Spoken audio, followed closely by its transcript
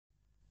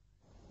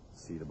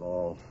See the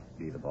ball,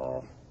 be the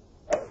ball.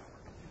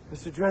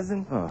 Mr.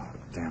 Dresden? Oh,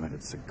 damn it,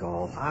 it's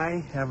Seagal.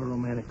 I have a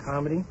romantic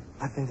comedy.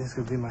 I think this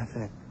could be my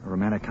thing. A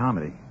romantic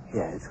comedy?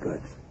 Yeah, it's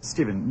good.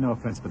 Steven, no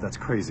offense, but that's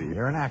crazy.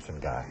 You're an action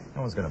guy.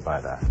 No one's gonna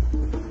buy that.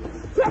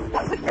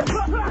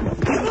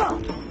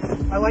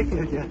 I like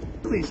the idea.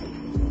 Please.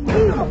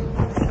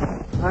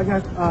 I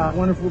got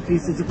wonderful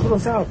piece. It's a little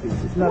sour piece.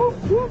 It's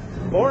nothing.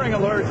 Boring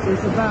alert.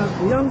 It's about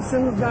a young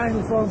single guy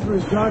who falls for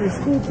his daughter's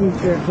school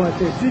teacher, but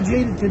they're too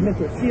jaded to admit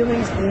their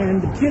feelings,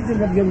 and the kids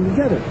end up getting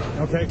together.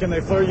 Okay, can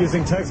they flirt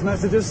using text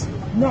messages?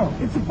 No,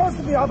 it's supposed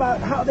to be all about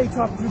how they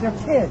talk to their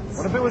kids.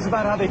 What if it was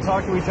about how they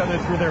talk to each other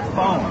through their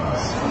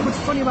phones? What's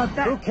funny about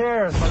that? Who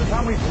cares? By the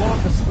time we blow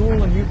up the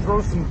school and you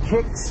throw some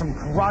kicks, some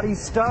karate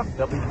stuff,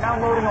 they'll be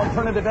downloading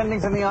alternative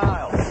endings in the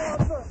aisle.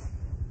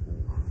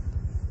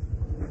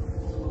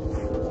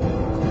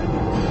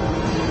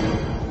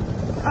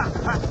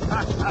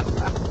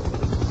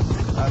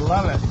 I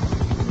love it.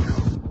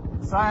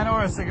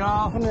 Sayonara,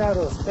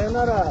 Seagal.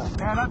 Sayonara.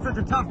 Man, not such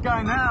a tough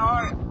guy now,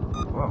 are you?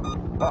 Whoa.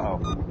 Uh-oh.